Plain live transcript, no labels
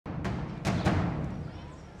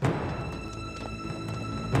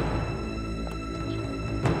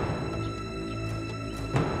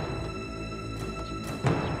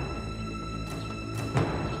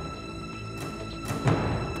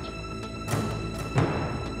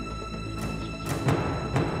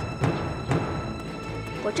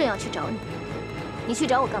我正要去找你，你去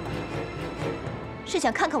找我干嘛？是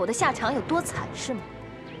想看看我的下场有多惨是吗？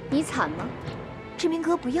你惨吗？志明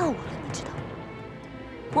哥不要我了，你知道吗？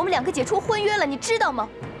我们两个解除婚约了，你知道吗？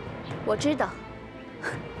我知道。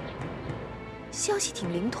消息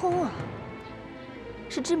挺灵通啊，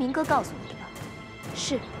是志明哥告诉你的吧？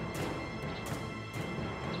是。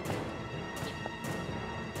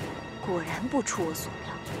果然不出我所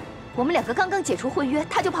料，我们两个刚刚解除婚约，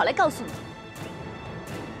他就跑来告诉你。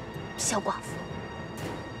小寡妇，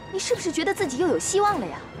你是不是觉得自己又有希望了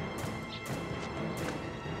呀？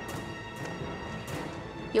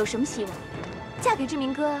有什么希望？嫁给志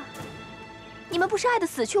明哥啊！你们不是爱得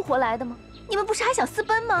死去活来的吗？你们不是还想私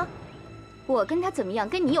奔吗？我跟他怎么样，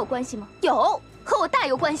跟你有关系吗？有，和我大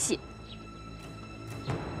有关系。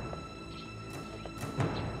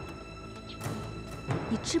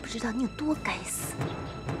你知不知道你有多该死？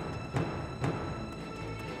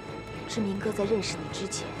志明哥在认识你之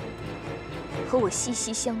前，和我息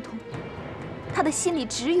息相通，他的心里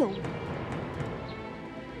只有我。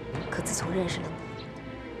可自从认识了你，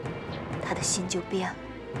他的心就变了，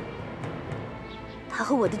他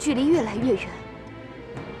和我的距离越来越远。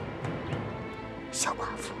小寡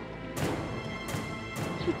妇，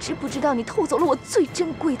你知不知道你偷走了我最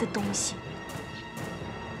珍贵的东西？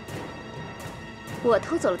我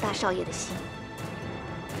偷走了大少爷的心，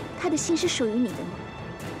他的心是属于你的吗？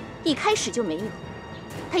一开始就没有，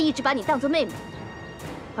他一直把你当作妹妹，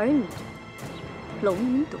而你，龙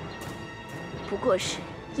云朵，不过是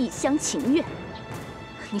一厢情愿。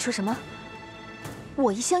你说什么？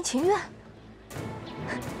我一厢情愿？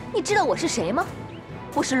你知道我是谁吗？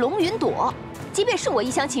我是龙云朵，即便是我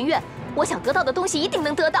一厢情愿，我想得到的东西一定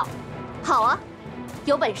能得到。好啊，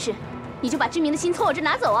有本事你就把志明的心从我这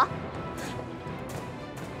拿走啊！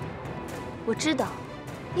我知道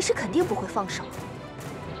你是肯定不会放手，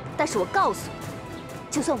但是我告诉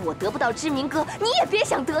你，就算我得不到知明哥，你也别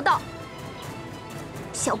想得到。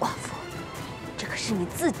小寡妇，这可是你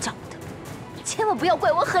自找的，千万不要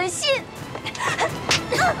怪我狠心。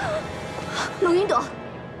陆云朵，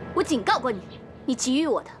我警告过你，你给予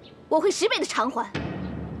我的，我会10倍的偿还。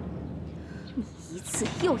你一次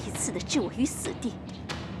又一次的置我于死地，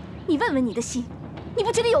你问问你的心，你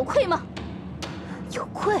不觉得有愧吗？有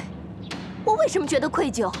愧？我为什么觉得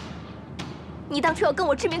愧疚？你当初要跟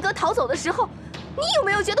我志明哥逃走的时候，你有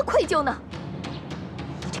没有觉得愧疚呢？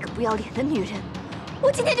你这个不要脸的女人，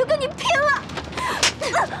我今天就跟你拼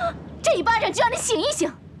了！这一巴掌就让你醒一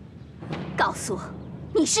醒，告诉我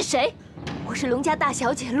你是谁？我是龙家大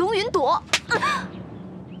小姐龙云朵。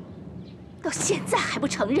到现在还不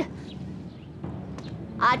承认？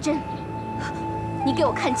阿珍，你给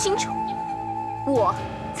我看清楚，我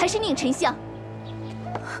才是宁沉香。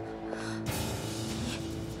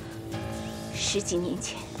10几年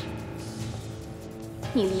前，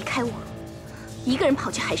你离开我，一个人跑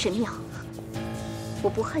去海神庙。我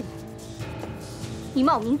不恨你，你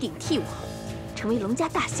冒名顶替我，成为龙家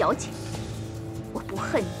大小姐。我不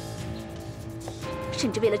恨你，甚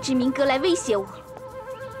至为了知明哥来威胁我。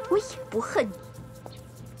我也不恨你，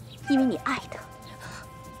因为你爱他。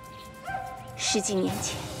10几年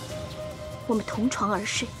前，我们同床而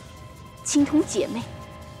睡，情同姐妹。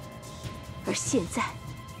而现在，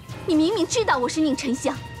你明明知道我是宁沉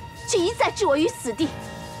香，却一再置我于死地。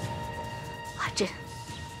阿珍，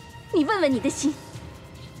你问问你的心，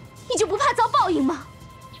你就不怕遭报应吗？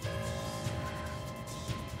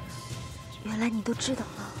原来你都知道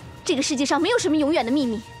了。这个世界上没有什么永远的秘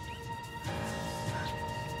密。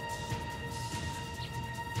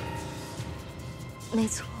没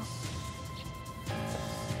错，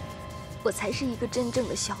我才是一个真正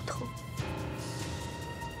的小偷。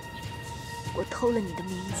我偷了你的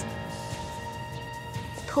名字，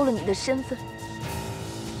偷了你的身份，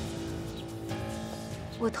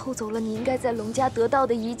我偷走了你应该在龙家得到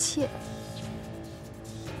的一切。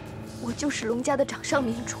我就是龙家的掌上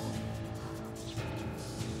明珠。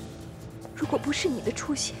如果不是你的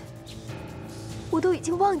出现，我都已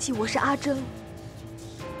经忘记我是阿珍了。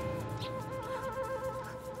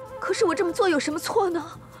可是我这么做有什么错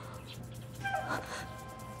呢？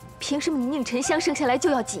凭什么你宁沉香生下来就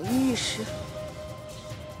要锦衣玉食？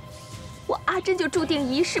我阿珍就注定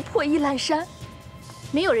一世破衣烂衫？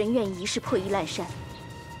没有人愿意一世破衣烂衫，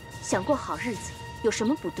想过好日子有什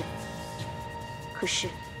么不对？可是，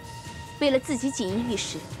为了自己锦衣玉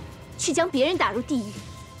食，去将别人打入地狱，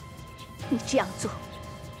你这样做，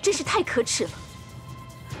真是太可耻了。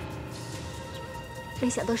没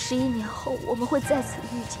想到11年后我们会再次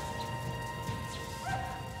遇见，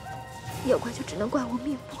要怪就只能怪我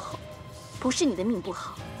命不好。不是你的命不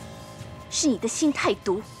好，是你的心太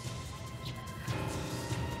毒。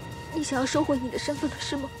你想要收回你的身份了，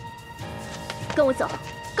是吗？跟我走，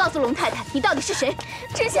告诉龙太太你到底是谁。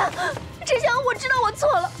沉香，我知道我错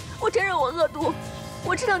了，我承认我恶毒，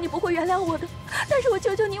我知道你不会原谅我的，但是我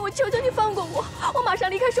求求你，放过我，我马上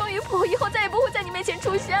离开双鱼堡，以后再也不会在你面前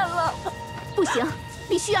出现了。不行，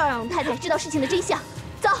必须要让龙太太知道事情的真相。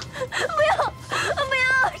走！不要，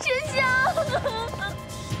沉香！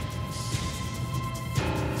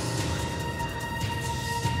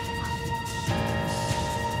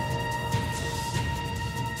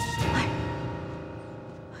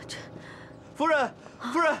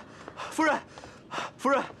夫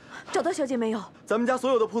人，找到小姐没有？咱们家所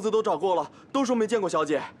有的铺子都找过了，都说没见过小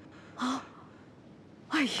姐。啊！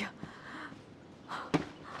哎呀，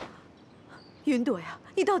云朵呀，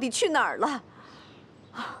你到底去哪儿了？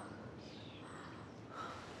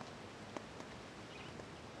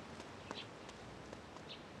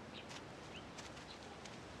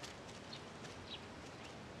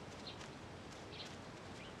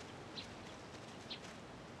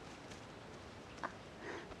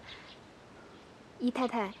姨太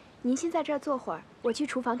太，您先在这儿坐会儿，我去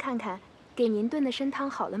厨房看看，给您炖的参汤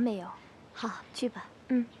好了没有？好，去吧。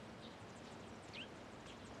嗯。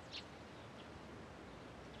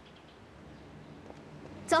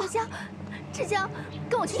走，沉香，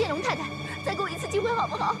跟我去见龙太太，再给我一次机会好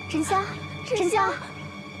不好？沉香，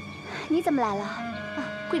你怎么来了？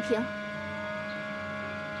桂平，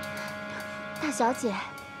大小姐，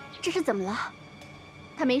这是怎么了？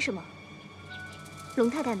她没什么。龙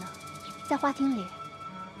太太呢？在花厅里。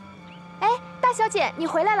哎，大小姐，你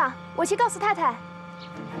回来了，我去告诉太太。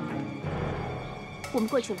我们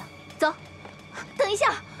过去了，走。等一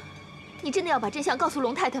下，你真的要把真相告诉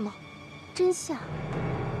龙太太吗？真相？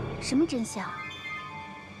什么真相？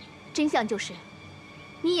真相就是，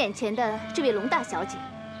你眼前的这位龙大小姐，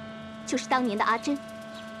就是当年的阿珍。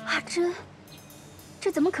阿珍？这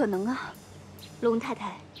怎么可能啊？龙太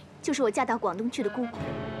太就是我嫁到广东去的姑姑。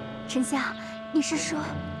沉香，你是说？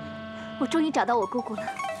我终于找到我姑姑了。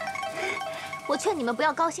我劝你们不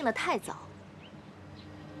要高兴得太早。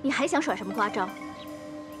你还想耍什么花招？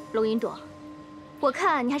龙云朵，我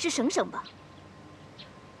看你还是省省吧。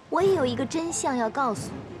我也有一个真相要告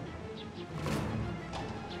诉你。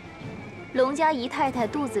龙家姨太太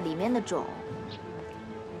肚子里面的种，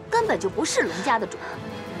根本就不是龙家的种，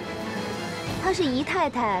她是姨太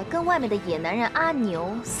太跟外面的野男人阿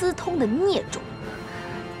牛私通的孽种。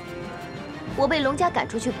我被龙家赶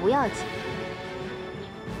出去不要紧，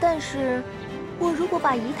但是我如果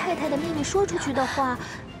把姨太太的秘密说出去的话，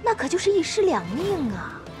那可就是一尸两命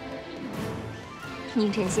啊！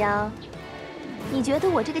宁沉香，你觉得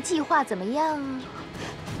我这个计划怎么样啊？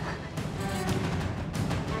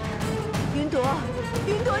云朵，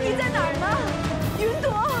你在哪儿呢？云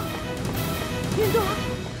朵！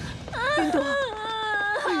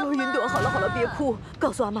哎呦，云朵，好了，别哭，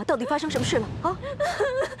告诉阿妈到底发生什么事了啊？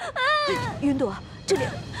云朵，这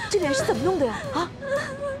脸是怎么弄的呀？啊，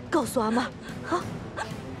告诉阿妈啊！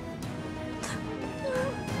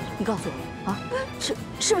你告诉我啊，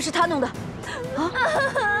是不是他弄的？啊，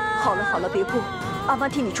好了，别哭，阿妈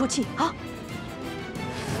替你出气啊！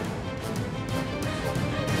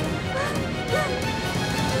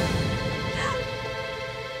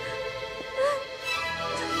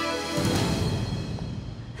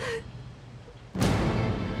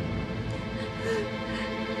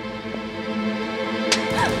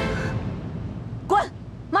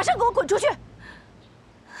马上给我滚出去！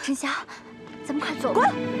沉香，咱们快走！滚！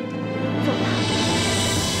走吧。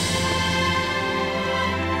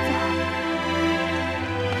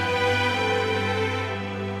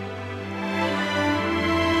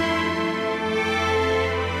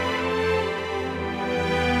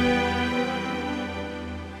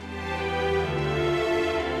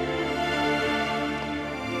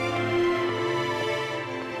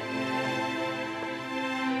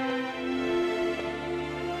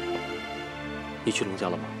你去龙家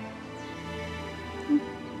了吗？嗯。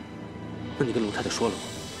那你跟龙太太说了吗？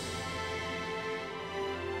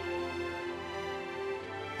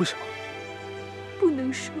为什么？不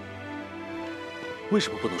能说。为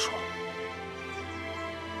什么不能说？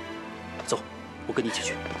走，我跟你一起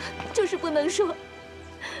去。就是不能说。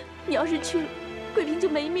你要是去了，桂平就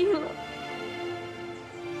没命了。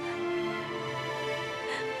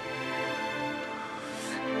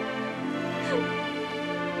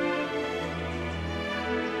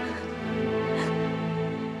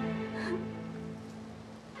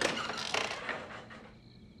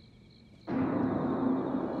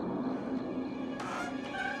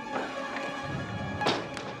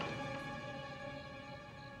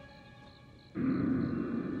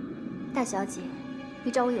大小姐，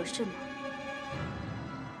你找我有事吗？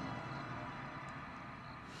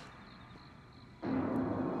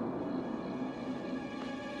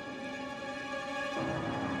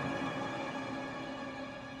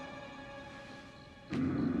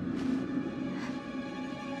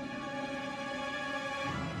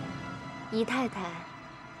姨太太，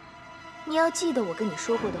你要记得我跟你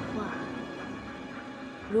说过的话。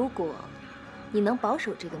如果你能保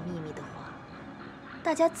守这个秘密的话，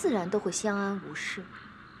大家自然都会相安无事。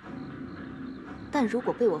但如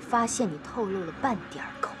果被我发现你透露了半点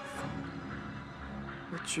口风，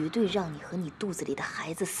我绝对让你和你肚子里的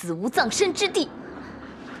孩子死无葬身之地。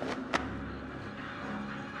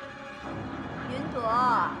云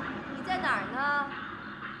朵，你在哪儿呢？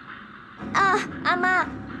啊，阿妈，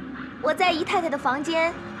我在姨太太的房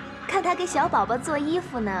间，看她给小宝宝做衣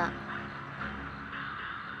服呢。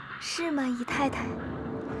是吗，姨太太？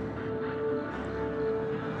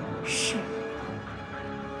是。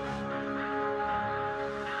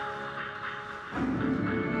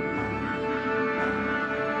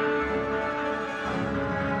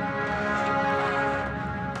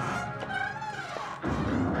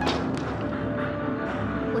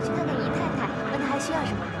我去看看姨太太，问她还需要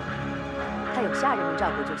什么吗？他有下人们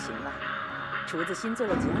照顾就行了。厨子新做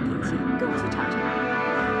了几样点心，跟我去尝尝。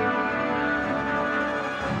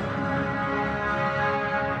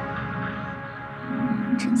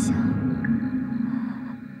沉香，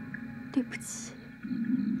对不起，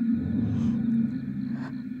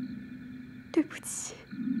对不起。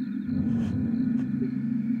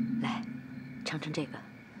来，尝尝这个，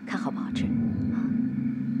看好不好吃。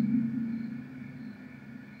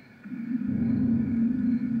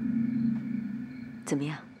怎么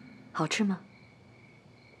样，好吃吗？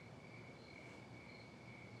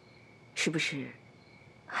是不是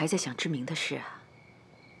还在想知名的事啊？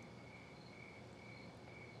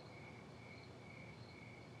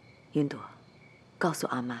云朵，告诉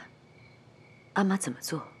阿妈，阿妈怎么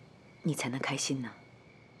做，你才能开心呢？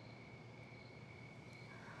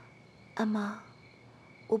阿妈，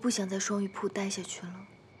我不想在双鱼铺待下去了。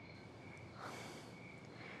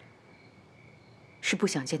是不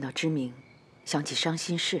想见到知名，想起伤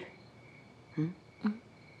心事。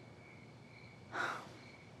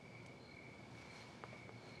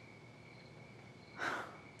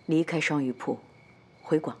离开双鱼铺，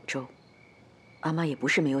回广州，阿妈也不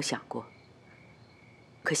是没有想过。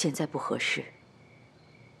可现在不合适。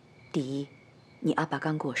第一，你阿爸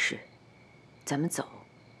刚过世，咱们走，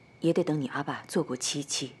也得等你阿爸做过七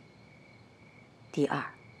七。第二，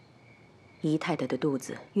姨太太的肚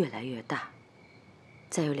子越来越大，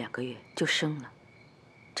再有2个月就生了。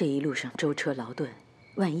这一路上舟车劳顿，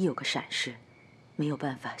万一有个闪失，没有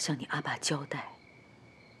办法向你阿爸交代。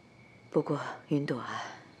不过云朵啊，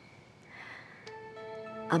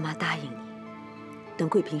阿妈答应你，等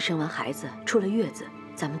桂平生完孩子，出了月子，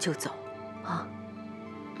咱们就走，啊。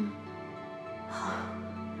好。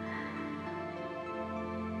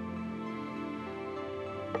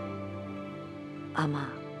阿妈，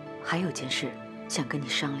还有件事想跟你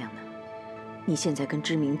商量呢。你现在跟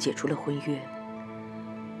知名解除了婚约，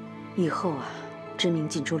以后啊，知名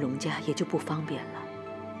进出龙家也就不方便了，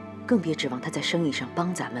更别指望他在生意上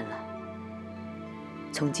帮咱们了。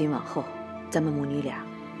从今往后，咱们母女俩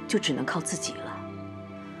就只能靠自己了。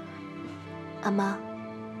阿妈，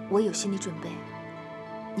我有心理准备，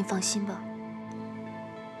您放心吧。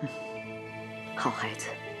好孩子，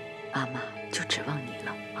阿妈就指望你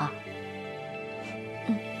了啊。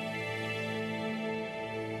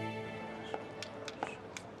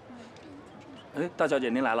哎，大小姐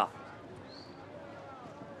您来了。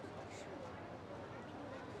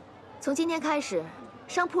从今天开始，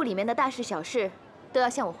商铺里面的大事小事都要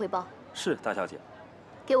向我汇报。是，大小姐。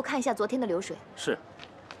给我看一下昨天的流水。是。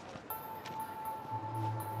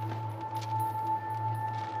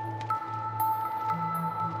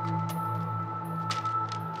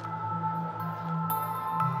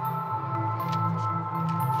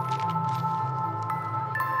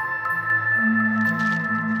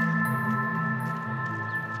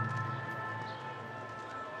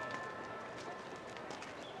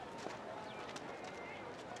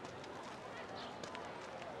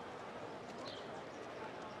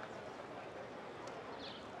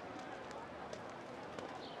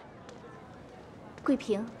桂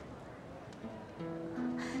平，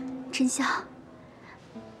沉香，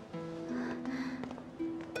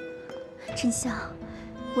沉香，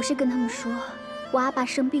我是跟他们说，我阿爸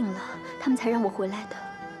生病了，他们才让我回来的。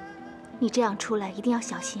你这样出来一定要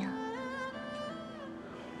小心啊，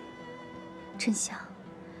沉香，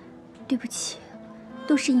对不起，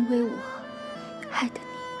都是因为我害得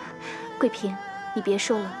你。桂平，你别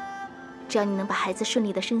说了，只要你能把孩子顺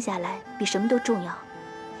利的生下来，比什么都重要。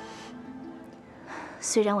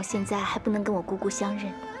虽然我现在还不能跟我姑姑相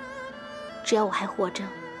认，只要我还活着，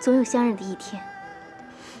总有相认的一天。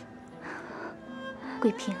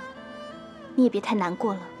桂平，你也别太难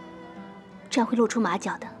过了，这样会露出马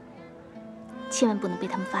脚的，千万不能被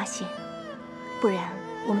他们发现。不然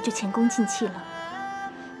我们就前功尽弃了。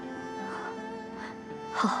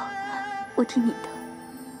好，我听你的。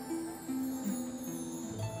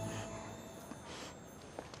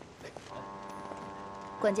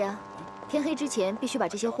管家，天黑之前必须把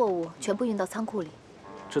这些货物全部运到仓库里。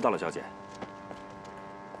知道了，小姐。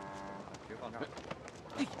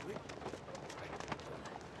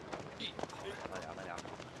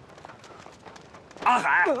阿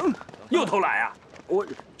海，又偷懒呀！我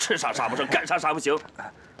吃啥啥不成，干啥啥不行。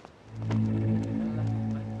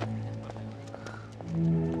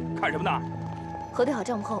看什么呢？核对好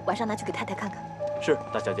账目后，晚上拿去给太太看看。是，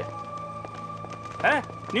大小姐。哎，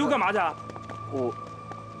你又干嘛去啊？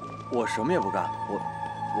我什么也不干，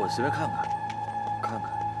我随便看看。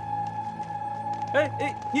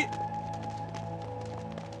哎，你。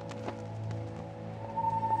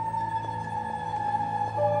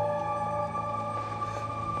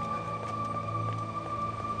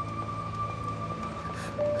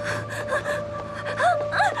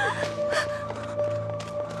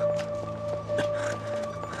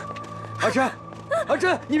阿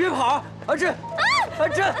珍，你别跑啊！阿珍，你放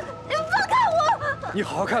开我！你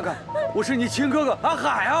好好看看，我是你亲哥哥阿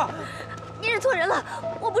海啊！你认错人了，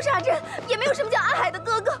我不是阿珍，也没有什么叫阿海的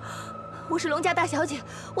哥哥，我是龙家大小姐，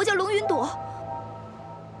我叫龙云朵。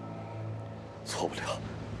错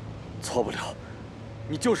不了，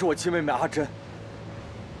你就是我亲妹妹阿珍。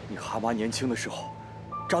你蛤蟆年轻的时候，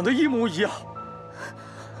长得一模一样。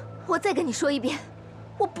我再跟你说一遍，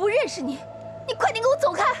我不认识你，你快点给我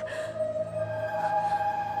走开！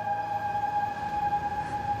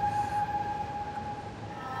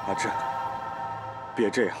阿珍，别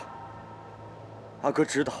这样。阿哥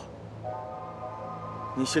知道，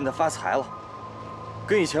你现在发财了，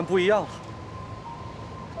跟以前不一样了。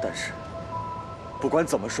但是，不管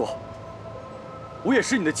怎么说，我也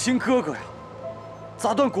是你的亲哥哥呀，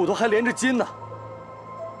砸断骨头还连着筋呢。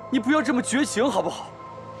你不要这么绝情好不好？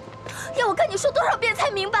要我跟你说多少遍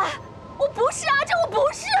才明白？我不是阿珍，我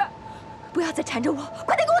不是！不要再缠着我，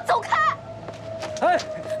快点给我走开！哎，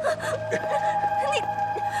你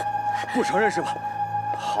不承认是吧？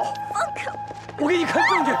好，放开！我给你看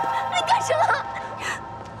证据。你干什么？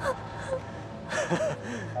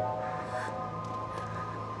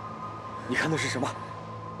你看那是什么？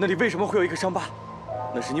那里为什么会有一个伤疤？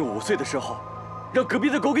那是你5岁的时候，让隔壁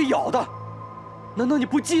的狗给咬的。难道你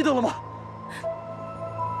不记得了吗？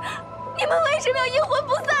你们为什么要阴魂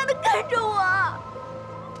不散的跟着我？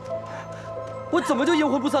我怎么就阴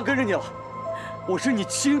魂不散跟着你了？我是你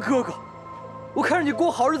亲哥哥，我看着你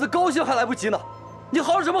过好日子高兴还来不及呢，你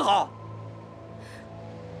好什么好？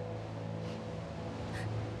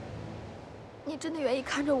你真的愿意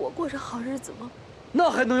看着我过着好日子吗？那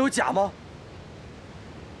还能有假吗？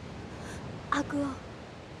阿哥，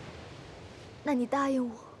那你答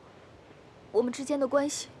应我们之间的关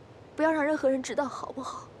系，不要让任何人知道，好不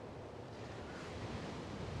好？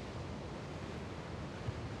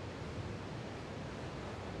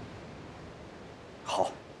好，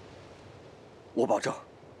我保证。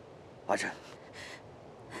阿珍，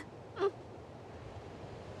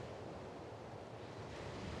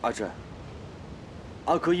阿珍，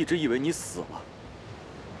阿哥一直以为你死了，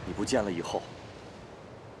你不见了以后，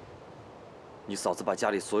你嫂子把家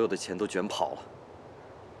里所有的钱都卷跑了。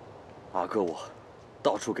阿哥我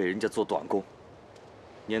到处给人家做短工，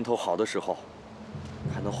年头好的时候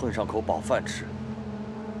还能混上口饱饭吃，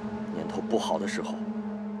年头不好的时候，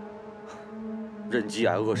忍饥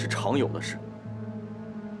挨饿是常有的事。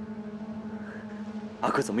阿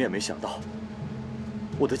哥怎么也没想到，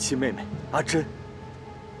我的亲妹妹阿珍，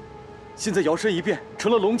现在摇身一变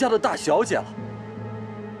成了龙家的大小姐了。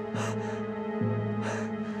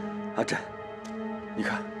阿珍，你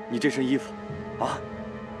看你这身衣服，啊，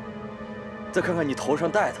再看看你头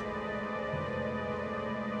上戴的，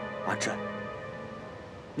阿珍，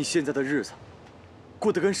你现在的日子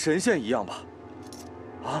过得跟神仙一样吧？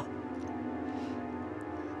啊？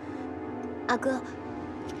阿哥，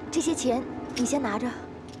这些钱你先拿着。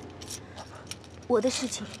我的事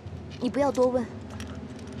情，你不要多问，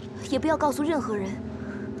也不要告诉任何人。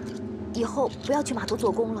以后不要去码头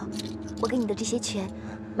做工了。我给你的这些钱，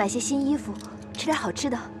买些新衣服，吃点好吃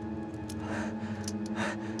的。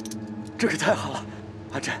这可太好了，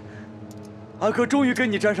阿珍，阿哥终于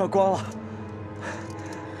跟你沾上光了。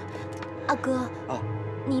阿哥，啊，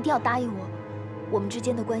你一定要答应我，我们之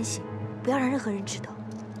间的关系，不要让任何人知道。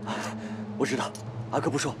我知道，阿哥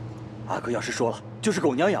不说。阿哥要是说了，就是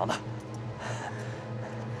狗娘养的。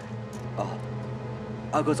啊，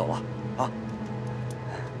阿哥走了啊。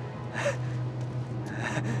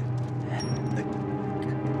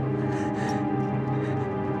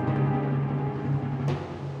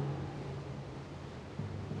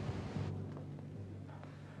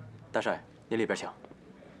大帅，您里边请。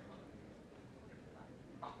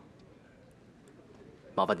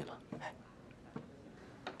麻烦您了。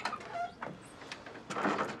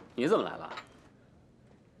你怎么来了？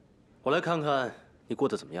我来看看你过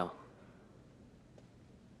得怎么样。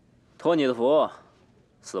托你的福，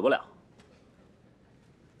死不了。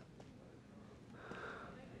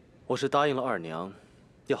我是答应了二娘，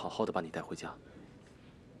要好好的把你带回家。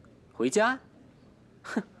回家？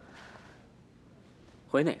哼，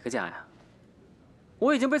回哪个家呀？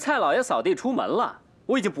我已经被蔡老爷扫地出门了，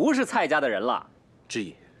我已经不是蔡家的人了。知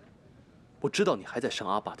毅，我知道你还在生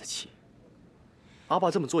阿爸的气，阿爸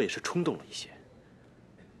这么做也是冲动了一些。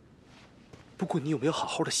不过你有没有好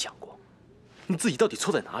好的想过，你自己到底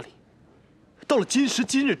错在哪里？到了今时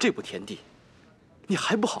今日这步田地，你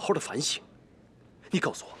还不好好的反省？你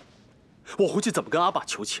告诉我，我回去怎么跟阿爸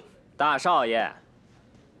求情？大少爷，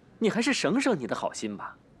你还是省省你的好心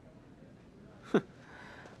吧。哼，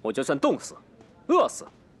我就算冻死、饿死，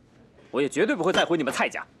我也绝对不会再回你们蔡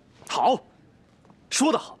家。好，说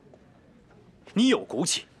得好，你有骨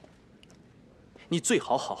气。你最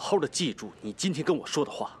好好好的记住你今天跟我说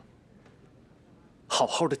的话，好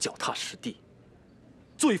好的脚踏实地，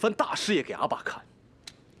做一番大事业给阿爸看，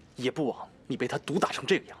也不枉你被他毒打成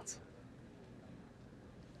这个样子。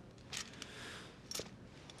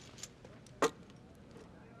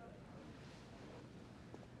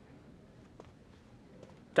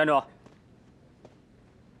站住！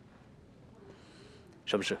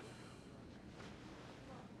什么事？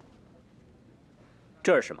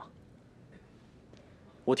这是什么？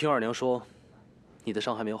我听二娘说，你的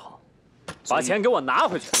伤还没有好，把钱给我拿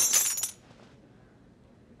回去。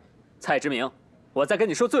蔡知铭，我再跟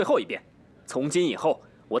你说最后一遍，从今以后，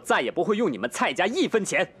我再也不会用你们蔡家1分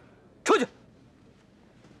钱。出去！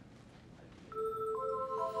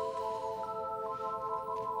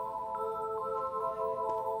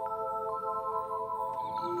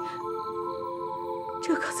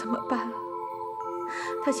这可怎么办啊？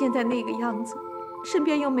他现在那个样子，身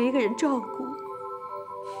边又没个人照顾。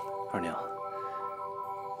二娘，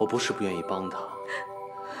我不是不愿意帮他，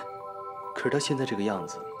可是他现在这个样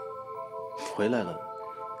子，回来了，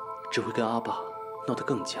只会跟阿爸闹得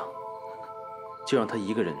更僵。就让他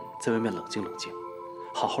一个人在外面冷静冷静，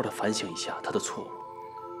好好的反省一下他的错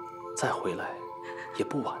误，再回来也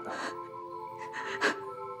不晚呢。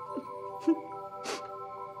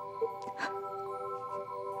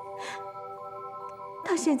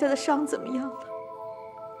他现在的伤怎么样了？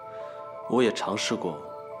我也尝试过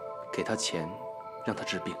给他钱让他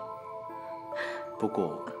治病，不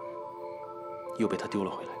过又被他丢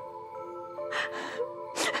了回来。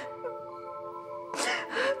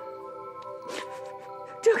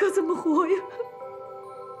这可怎么活呀？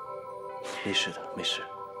没事的，没事。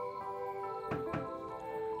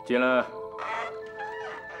进来。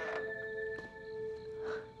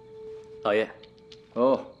老爷。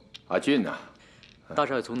哦，阿俊呐。大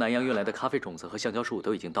少爷从南洋运来的咖啡种子和橡胶树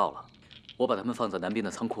都已经到了，我把它们放在南边的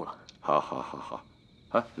仓库了。好，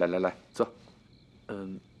啊，来，坐。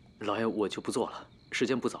老爷，我就不做了，时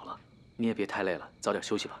间不早了，你也别太累了，早点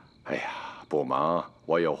休息吧。哎呀，不忙，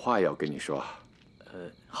我有话要跟你说。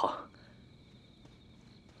好。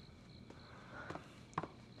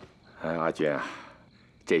阿娟啊，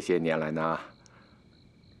这些年来呢，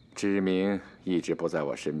知明一直不在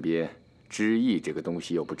我身边，知意这个东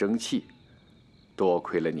西又不争气。多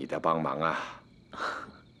亏了你的帮忙啊，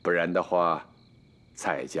不然的话，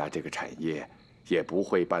蔡家这个产业也不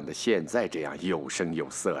会办得现在这样有声有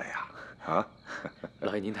色呀！啊，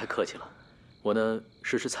老爷您太客气了，我呢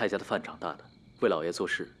是吃蔡家的饭长大的，为老爷做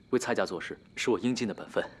事，为蔡家做事，是我应尽的本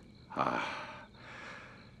分。啊，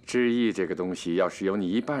知意这个东西要是有你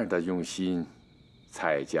一半的用心，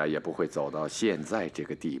蔡家也不会走到现在这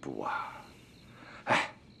个地步啊！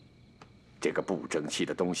哎，这个不争气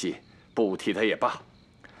的东西。不提他也罢。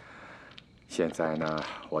现在呢，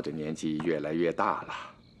我的年纪越来越大了，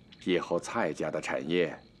以后蔡家的产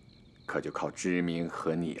业可就靠知明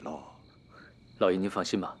和你喽。老爷您放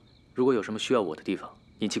心吧，如果有什么需要我的地方，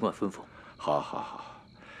您尽管吩咐。好，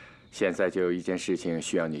现在就有一件事情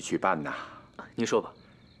需要你去办呐。您说吧。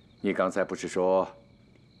你刚才不是说，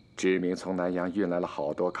知明从南洋运来了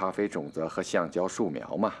好多咖啡种子和橡胶树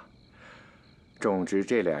苗吗？种植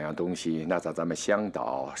这2样东西，那在咱们香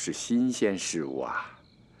岛是新鲜事物啊。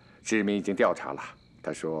知明已经调查了，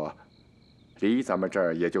他说，离咱们这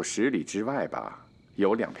儿也就10里之外吧，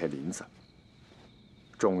有2片林子。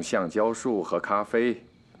种橡胶树和咖啡，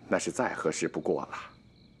那是再合适不过了。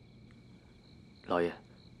老爷，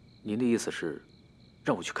您的意思是，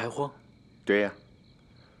让我去开荒？对呀，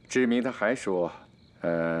知明他还说，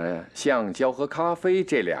橡胶和咖啡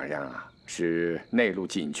这2样啊。是内陆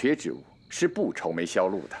紧缺之物，是不愁没销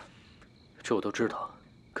路的。这我都知道，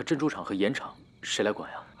可珍珠厂和盐厂谁来管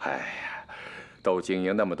呀？哎呀，都经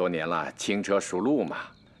营那么多年了，轻车熟路嘛，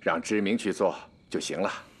让知名去做就行了。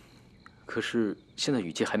可是现在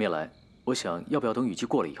雨季还没来，我想要不要等雨季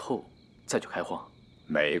过了以后再去开荒？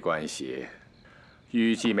没关系，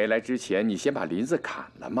雨季没来之前，你先把林子砍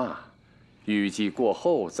了嘛。雨季过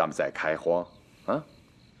后咱们再开荒，啊，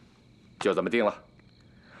就这么定了。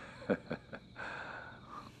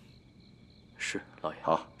是，老爷。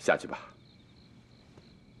好，下去吧。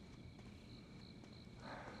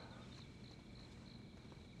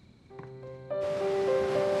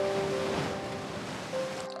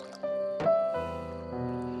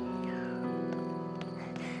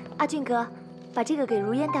阿俊哥，把这个给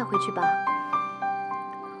如烟带回去吧。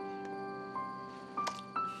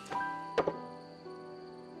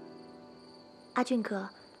阿俊哥，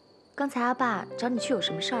刚才阿爸找你去有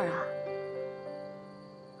什么事儿啊？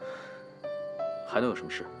还能有什么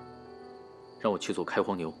事？让我去做开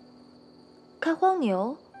荒牛。开荒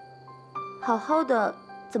牛？好好的，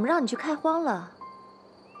怎么让你去开荒了？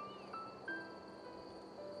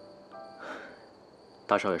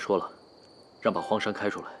大少爷说了，让把荒山开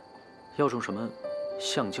出来，要种什么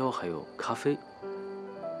橡胶还有咖啡。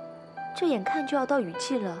这眼看就要到雨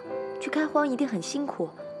季了，去开荒一定很辛苦。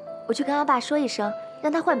我去跟阿爸说一声，让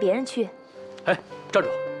他换别人去。哎，站住！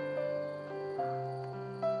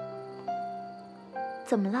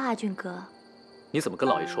怎么了，阿俊哥？你怎么跟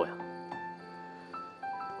老爷说呀？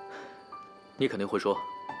你肯定会说，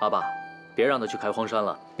阿爸，别让他去开荒山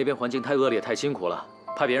了，那边环境太恶劣，太辛苦了，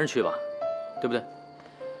派别人去吧，对不对？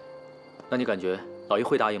那你感觉老爷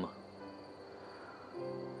会答应吗？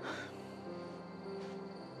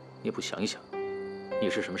你不想一想，你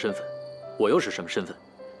是什么身份，我又是什么身份？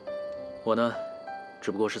我呢，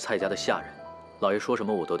只不过是蔡家的下人，老爷说什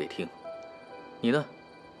么我都得听。你呢，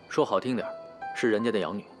说好听点是人家的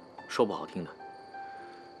养女，说不好听的，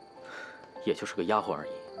也就是个丫鬟而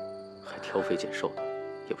已，还挑肥拣瘦的，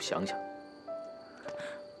也不想想。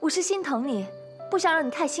我是心疼你，不想让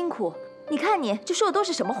你太辛苦。你看你这说的都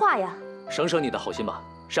是什么话呀？省省你的好心吧，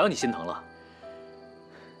谁让你心疼了？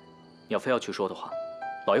你要非要去说的话，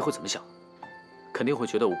老爷会怎么想？肯定会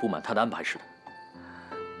觉得我不满他的安排似的。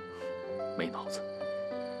没脑子。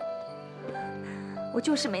我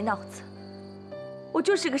就是没脑子，我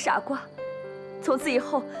就是个傻瓜。从此以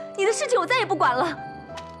后，你的事情我再也不管了。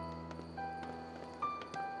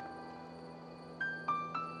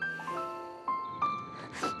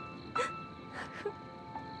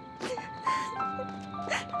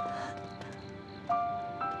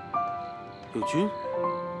友君，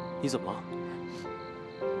你怎么了？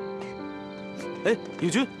哎，友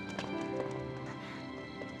君，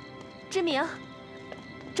知明，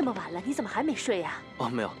这么晚了，你怎么还没睡呀？哦，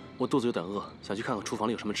没有，我肚子有点饿，想去看看厨房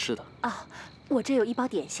里有什么吃的。啊，我这有一包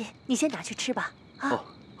点心，你先拿去吃吧。啊，哦，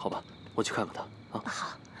好吧，我去看看他。啊，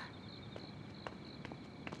好。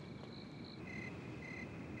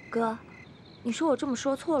哥，你说我这么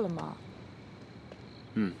说错了吗？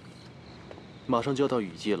嗯，马上就要到雨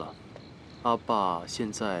季了，阿爸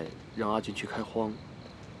现在让阿俊去开荒，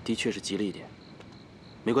的确是急了一点。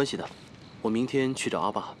没关系的，我明天去找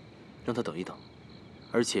阿爸，让他等一等。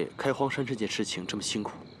而且开荒山这件事情这么辛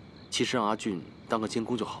苦，其实让阿俊当个监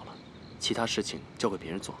工就好了，其他事情交给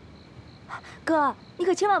别人做。哥，你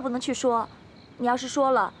可千万不能去说，你要是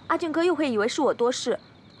说了，阿俊哥又会以为是我多事，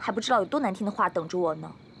还不知道有多难听的话等着我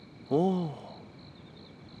呢。哦，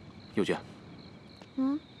友娟，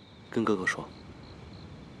跟哥哥说，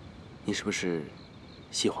你是不是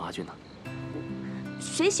喜欢阿俊呢？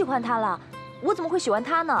谁喜欢他了？我怎么会喜欢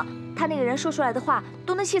他呢？他那个人说出来的话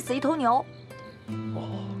都能气死一头牛。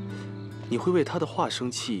哦，你会为他的话生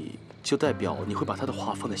气，就代表你会把他的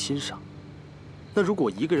话放在心上。那如果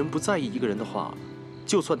一个人不在意一个人的话，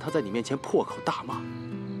就算他在你面前破口大骂，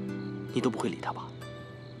你都不会理他吧？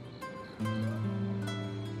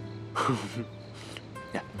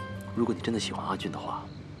哎，如果你真的喜欢阿俊的话，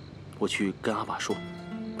我去跟阿爸说，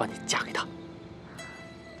把你嫁给他。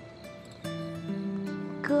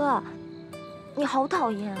哥，你好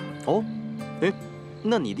讨厌啊！哦，哎，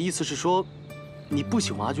那你的意思是说，你不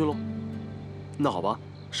喜欢阿俊喽？那好吧，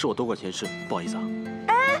是我多管闲事，不好意思啊。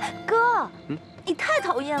哎，哥，你太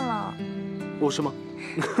讨厌了。我是吗？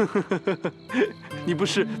你不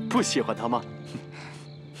是不喜欢他吗？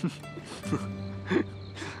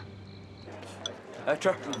哎，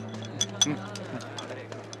这儿，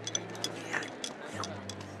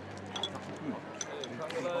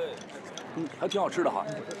还挺好吃的哈。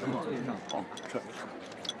好吃。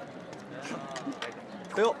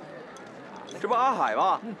哎呦，这不阿海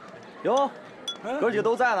吗？哟，哥几个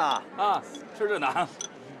都在呢。啊，是这呢。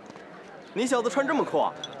你小子穿这么酷，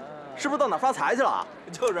是不是到哪发财去了？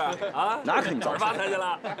就是啊，哪看你早发财去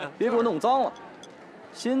了？别给我弄脏了。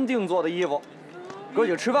新定做的衣服，哥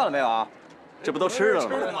几个吃饭了没有啊？这不都吃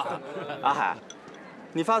了吗？阿海，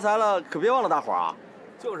你发财了可别忘了大伙儿啊！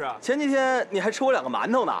就是啊，前几天你还吃我2个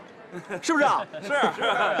馒头呢，是不是啊？是。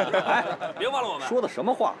哎，别忘了我们。说的什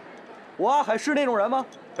么话？我阿海是那种人吗？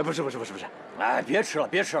哎，不是。哎，别吃了，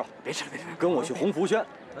跟我去鸿福轩，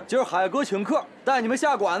今儿海哥请客，带你们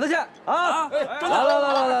下馆子去啊！来，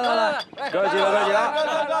哥几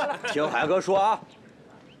个，听海哥说啊，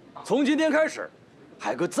从今天开始，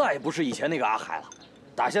海哥再不是以前那个阿海了，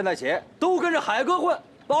打现在起都跟着海哥混，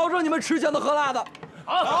保证你们吃香的喝辣的。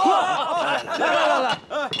好，来，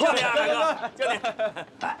敬你啊，海哥，敬你。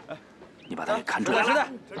哎，你把他给看住了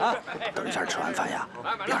啊！等一下吃完饭呀，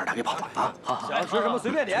别让他给跑了啊！好，想吃什么随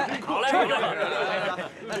便点。好嘞，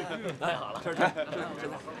来好了，吃。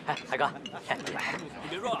哎，海哥，你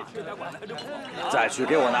别说啊，这家馆子还真不错。再去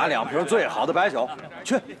给我拿2瓶最好的白酒，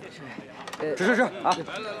去。吃啊！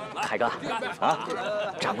海哥啊，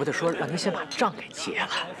掌柜的说让您先把账给结了。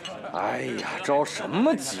哎呀，着什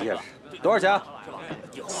么急呀？多少钱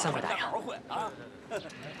？3块大洋。来，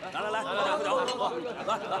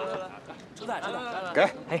吃菜。给。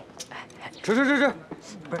哎，吃。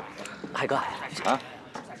不是，海哥啊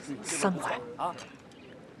，3块啊。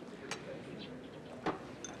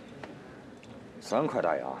 3块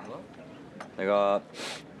大洋，那个，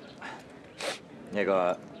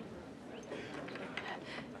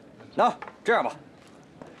那这样吧，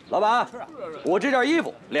老板，我这件衣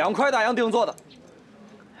服2块大洋定做的，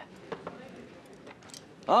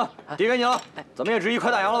啊，递给你了，怎么也值1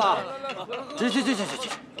块大洋了吧？去，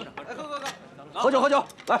喝酒，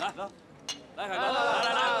来，来，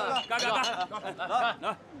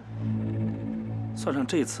干！算上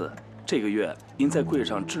这次，这个月您在柜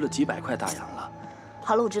上支了几百块大洋了。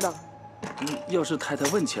 好了，我知道了。要是太太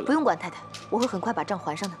问起了，不用管太太，我会很快把账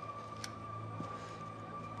还上的。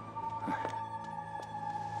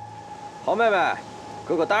好妹妹，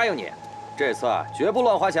哥哥答应你，这次绝不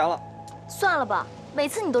乱花钱了。算了吧，每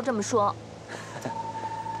次你都这么说。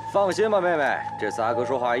放心吧，妹妹，这次阿哥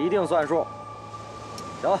说话一定算数。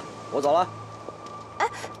行了，我走了。哎，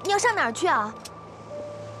你要上哪儿去啊？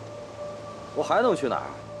我还能去哪儿？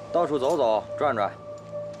到处走走，转转。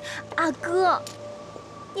阿哥。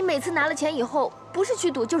 你每次拿了钱以后，不是去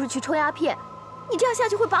赌就是去抽鸦片，你这样下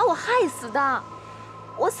去会把我害死的。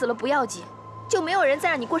我死了不要紧，就没有人再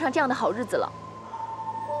让你过上这样的好日子了。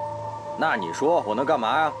那你说我能干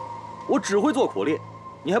嘛呀？我只会做苦力，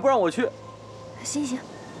你还不让我去？行，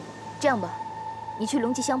这样吧，你去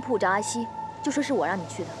龙记香铺找阿西，就说是我让你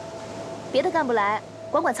去的，别的干不来，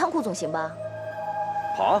管仓库总行吧？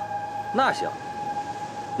好啊，那行，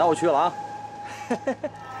那我去了啊。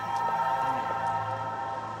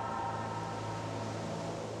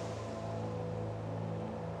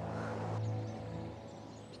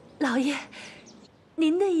老爷，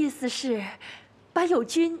您的意思是，把友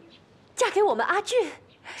君嫁给我们阿俊？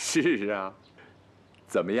是啊，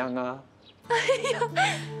怎么样啊？哎呀，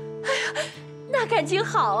那感情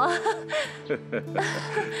好啊！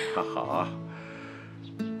好，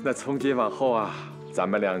那从今往后啊，咱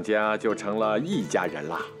们2家就成了一家人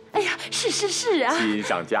了。哎呀，是啊，亲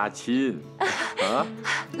上加亲啊！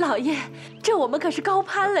老爷，这我们可是高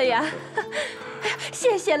攀了呀！哎呀，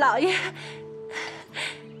谢谢老爷。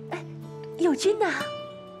 友君呢？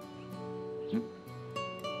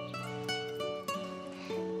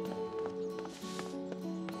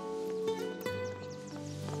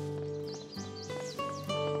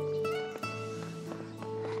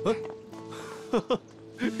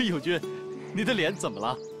友君，你的脸怎么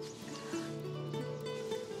了？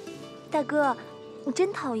大哥，你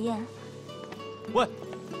真讨厌。喂，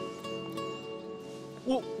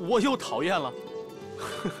我又讨厌了。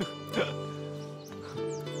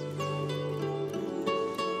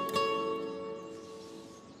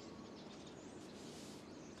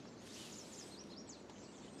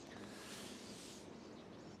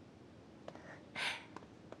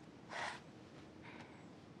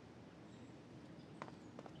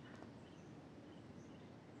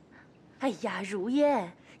哎呀，如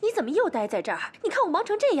烟，你怎么又待在这儿？你看我忙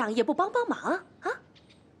成这样，也不帮忙啊？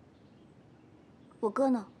我哥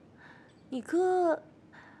呢？你哥……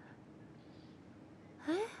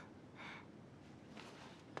哎，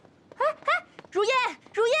如烟，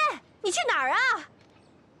你去哪儿啊？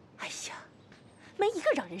哎呀，没一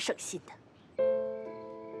个让人省心的。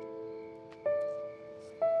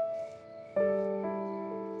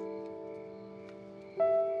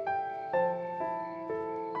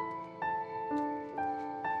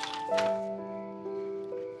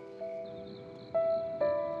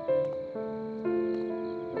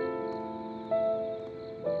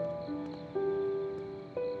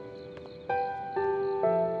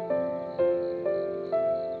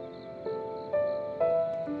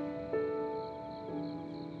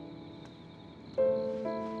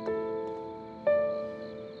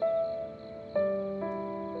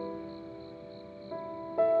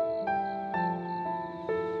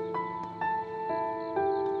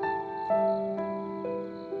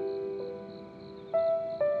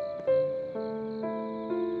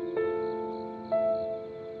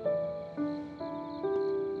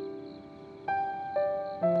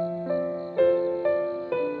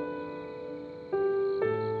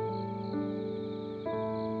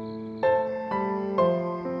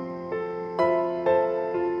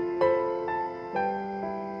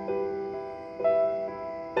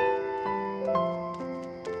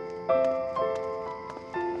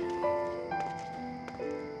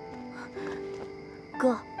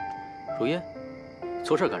哥，如烟，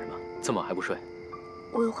做事干什么？这么晚还不睡？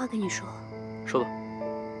我有话跟你说。说吧。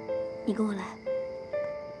你跟我来。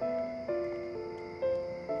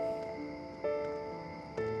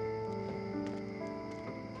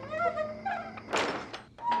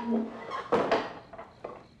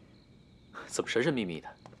怎么神神秘秘的？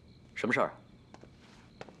什么事儿？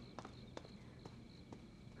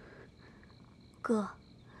哥，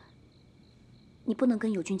你不能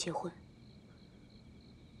跟友军结婚。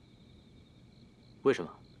为什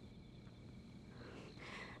么？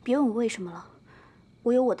别问我为什么了，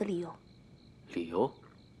我有我的理由。理由？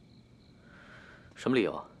什么理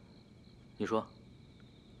由？你说。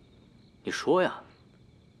你说呀。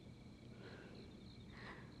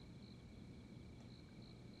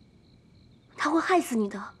他会害死你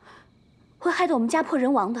的，会害得我们家破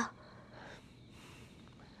人亡的。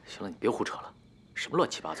行了，你别胡扯了，什么乱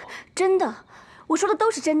七八糟。真的，我说的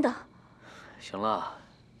都是真的。行了，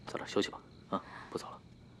早点休息吧。啊，不早了。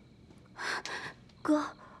哥，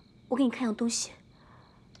我给你看样东西，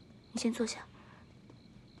你先坐下，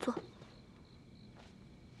坐。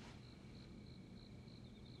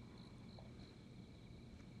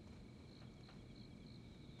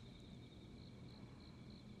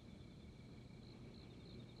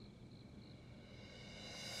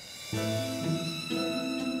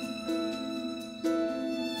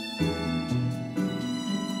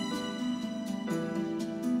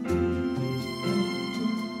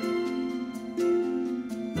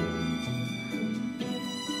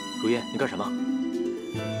如烟，你干什么？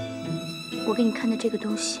我给你看的这个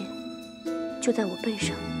东西，就在我背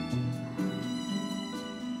上，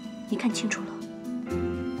你看清楚了。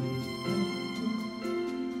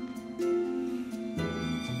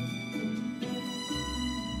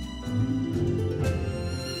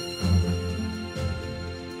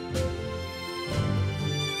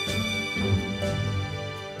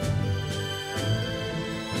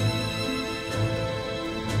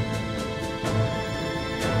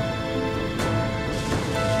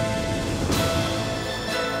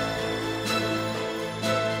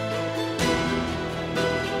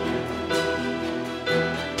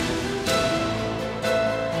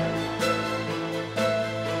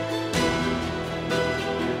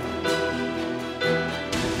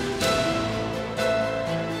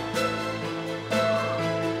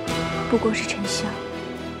不光是沉香，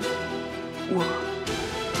我、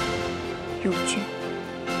友军、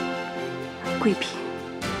桂平，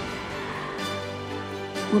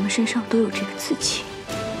我们身上都有这个刺青。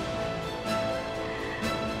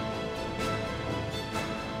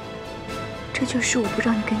这就是我不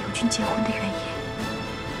让你跟友军结婚的原因。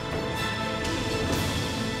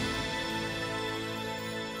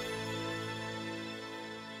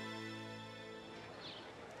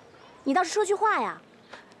你倒是说句话呀！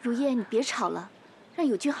如叶，你别吵了，让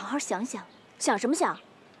友军好好想想。想什么想？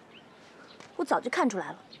我早就看出来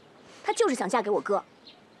了，她就是想嫁给我哥。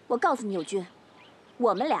我告诉你，友军，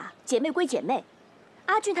我们俩姐妹归姐妹，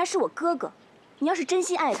阿俊他是我哥哥，你要是真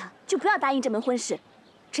心爱他，就不要答应这门婚事。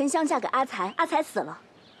沉香嫁给阿才，阿才死了；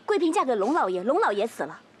桂平嫁给龙老爷，龙老爷死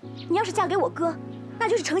了。你要是嫁给我哥，那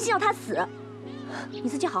就是诚心要他死。你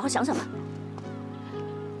自己好好想想吧。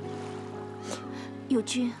友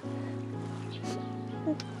军。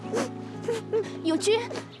友军，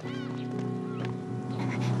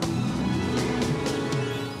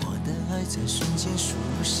我的爱在瞬间苏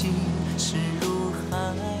醒，势如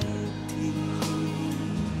海底。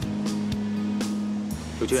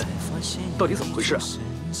友军，到底怎么回事啊？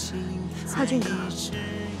阿俊哥，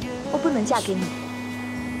我不能嫁给你，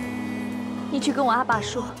你去跟我阿爸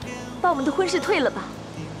说，把我们的婚事退了吧。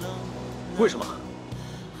为什么？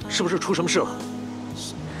是不是出什么事了？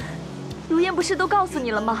如烟不是都告诉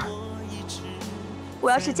你了吗？我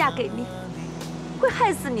要是嫁给你，会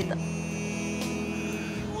害死你的。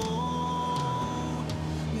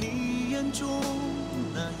你眼中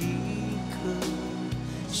那一颗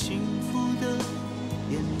幸福的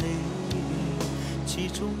眼泪，击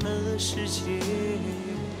中了世界，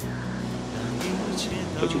让一切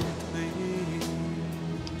倒退。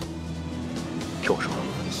听我说，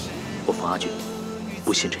我冯阿俊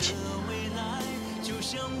不信这些。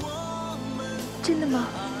真的吗？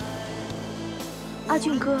阿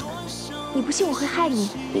俊哥，你不信我会害你？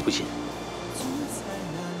我不信。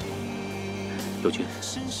友军，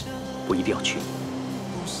我一定要去。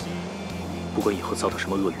不管以后遭到什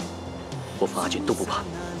么厄运，我冯阿俊都不怕。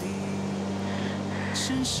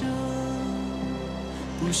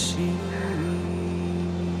不行。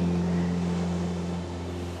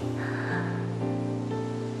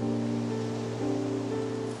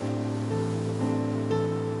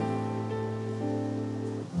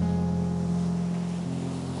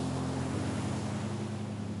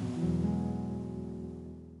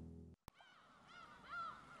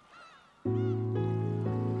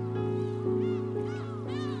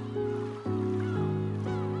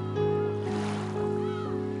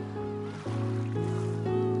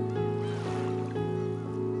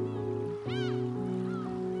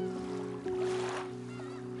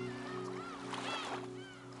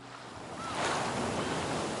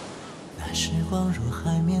那时光如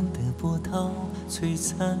海面的波涛，璀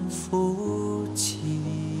璨浮起，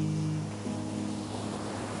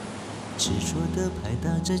执着地拍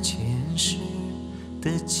打着前世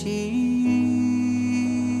的记忆。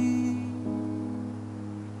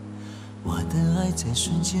我的爱在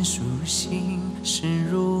瞬间苏醒，深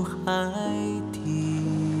入海底，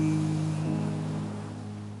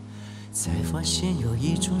才发现有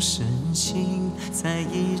一种深情在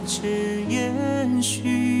一直延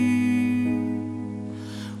续。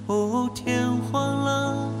哦，天荒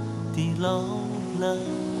了，地老了，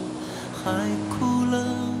海枯了，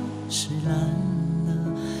是蓝了。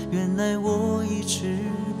原来我一直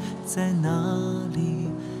在那里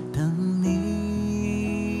等你。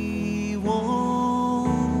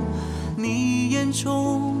你眼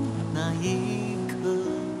中那一颗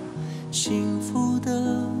幸福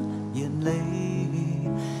的眼泪，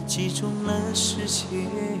击中了世界，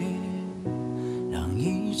让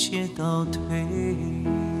一切倒退。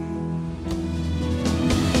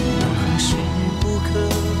永恒是不可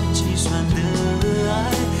计算的爱，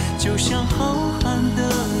就像浩瀚的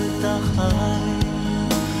大海，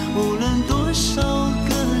无论多少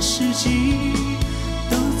个世纪，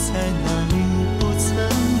都在那